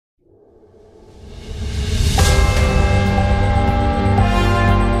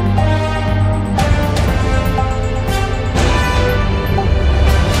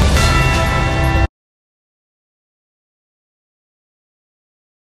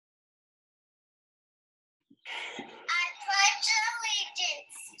I pledge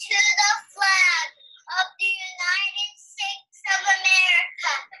allegiance to the flag of the United States of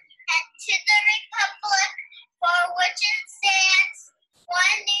America and to the republic for which it stands,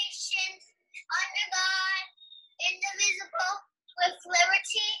 one nation, under God, indivisible, with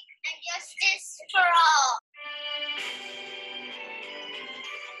liberty and justice for all.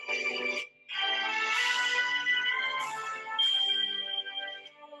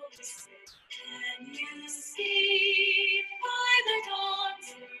 Can you see by the dawn's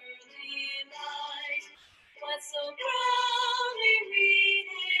early light what so proudly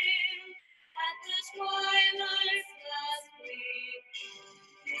reading at the twilight's last gleam?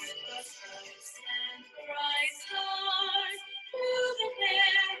 With the stripes and bright stars through the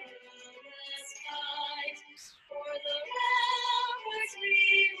perilous fight, for the ramparts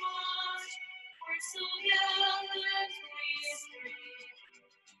we watch were so gallantly streamed.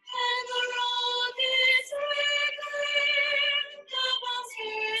 And the rockets reclaimed, the bombs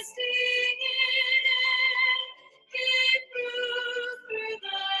bursting in air, gave proof through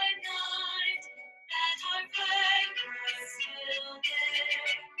the night that our flag was still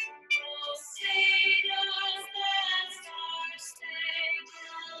there. Oh, say does that star-spangled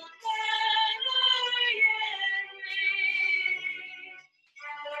banner yet wave?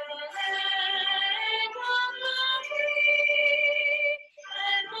 For the land of the free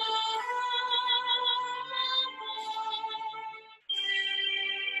and the home of all free.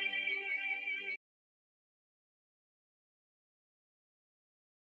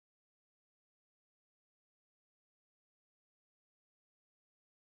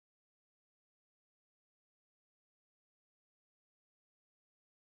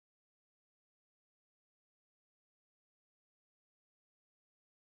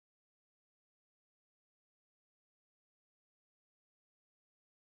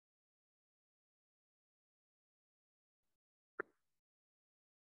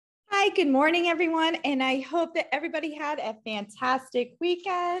 Hi, good morning, everyone. And I hope that everybody had a fantastic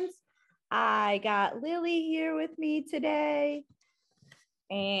weekend. I got Lily here with me today.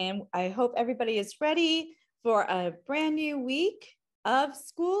 And I hope everybody is ready for a brand new week of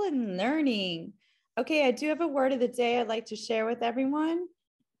school and learning. Okay, I do have a word of the day I'd like to share with everyone.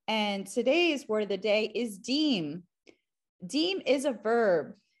 And today's word of the day is deem. Deem is a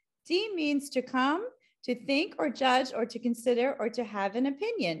verb. Deem means to come, to think or judge or to consider or to have an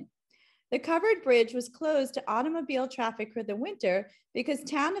opinion. The covered bridge was closed to automobile traffic for the winter because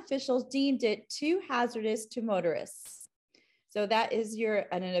town officials deemed it too hazardous to motorists. So that is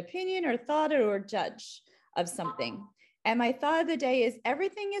an opinion or thought or judge of something. And my thought of the day is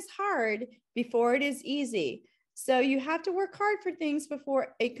everything is hard before it is easy. So you have to work hard for things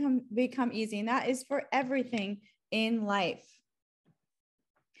before it can become easy. And that is for everything in life.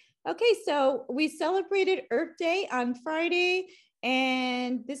 Okay, so we celebrated Earth Day on Friday.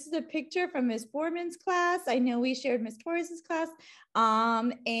 And this is a picture from Ms. Foreman's class. I know we shared Ms. Torres's class.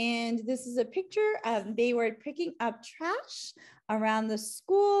 And this is a picture of they were picking up trash around the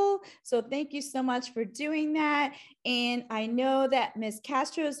school. So thank you so much for doing that. And I know that Ms.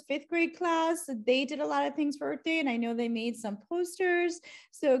 Castro's 5th grade class, they did a lot of things for Earth Day. And I know they made some posters.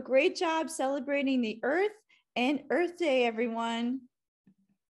 So great job celebrating the Earth and Earth Day, everyone.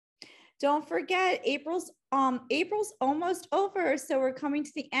 Don't forget, April's almost over, so we're coming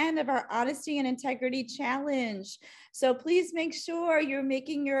to the end of our Honesty and Integrity Challenge. So please make sure you're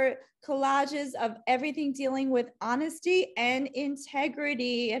making your collages of everything dealing with honesty and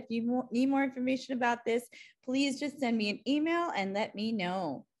integrity. If you need more information about this, please just send me an email and let me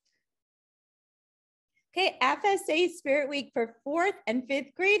know. Okay, FSA Spirit Week for 4th and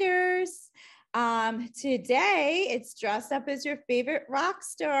 5th graders. Today it's dress up as your favorite rock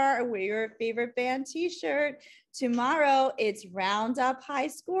star or wear your favorite band t-shirt. Tomorrow it's round up high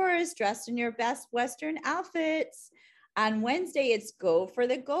scores dressed in your best Western outfits. On Wednesday it's go for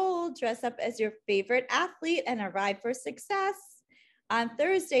the gold, dress up as your favorite athlete and arrive for success. On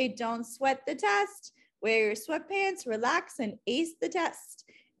Thursday, don't sweat the test, wear your sweatpants, relax and ace the test.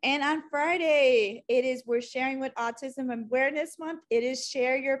 And on Friday, we're sharing with Autism Awareness Month. It is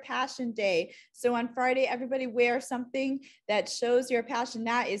Share Your Passion Day. So on Friday, everybody wear something that shows your passion.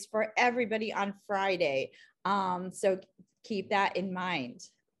 That is for everybody on Friday. So keep that in mind.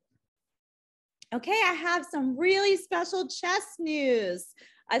 Okay, I have some really special chess news.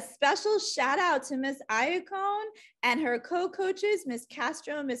 A special shout out to Miss Iacone and her co-coaches, Miss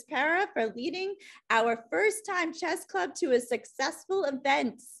Castro and Miss Para, for leading our first time chess club to a successful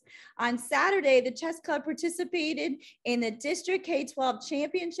event. On Saturday, the chess club participated in the District K-12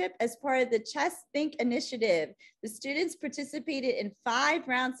 Championship as part of the Chess Think initiative. The students participated in 5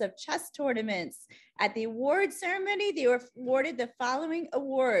 rounds of chess tournaments. At the award ceremony, they were awarded the following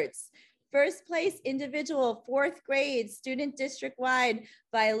awards. First place individual, 4th grade, student district-wide,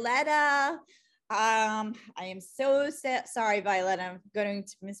 Violetta. I am so sorry, Violetta. I'm going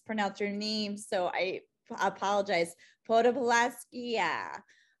to mispronounce your name, so I apologize. Podoblaskia.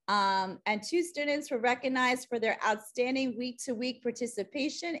 And 2 students were recognized for their outstanding week-to-week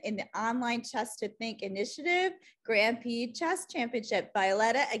participation in the online Chess to Think initiative, Grand Prix Chess Championship.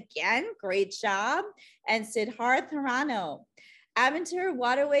 Violetta, again, great job. And Siddharth Harano. Aventura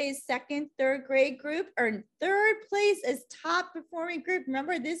Waterways 2nd, 3rd grade group earned 3rd place as top performing group.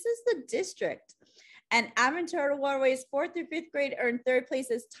 Remember, this is the district. And Aventura Waterways 4th through 5th grade earned 3rd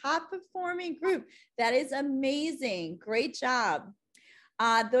place as top performing group. That is amazing. Great job.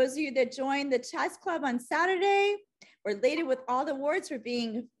 Those of you that joined the chess club on Saturday were elated with all the awards for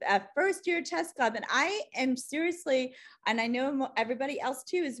being a first-year chess club. And I am seriously, and I know everybody else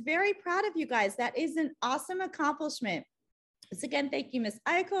too, is very proud of you guys. That is an awesome accomplishment. So again, thank you, Ms.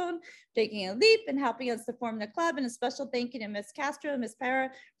 Iacone, taking a leap and helping us to form the club, and a special thank you to Ms. Castro and Ms.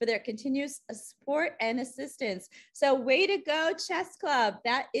 Para for their continuous support and assistance. So way to go, Chess Club.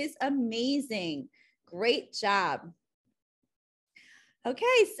 That is amazing. Great job.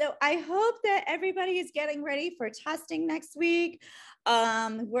 Okay, so I hope that everybody is getting ready for testing next week.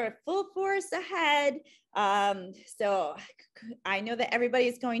 We're full force ahead. So I know that everybody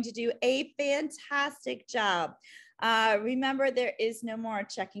is going to do a fantastic job. Remember, there is no more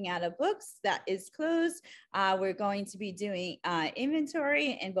checking out of books. That is closed. We're going to be doing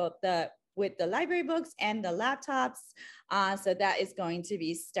inventory in both with the library books and the laptops. So that is going to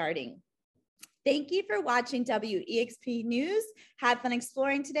be starting. Thank you for watching WEXP News. Have fun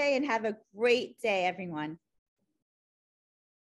exploring today and have a great day, everyone.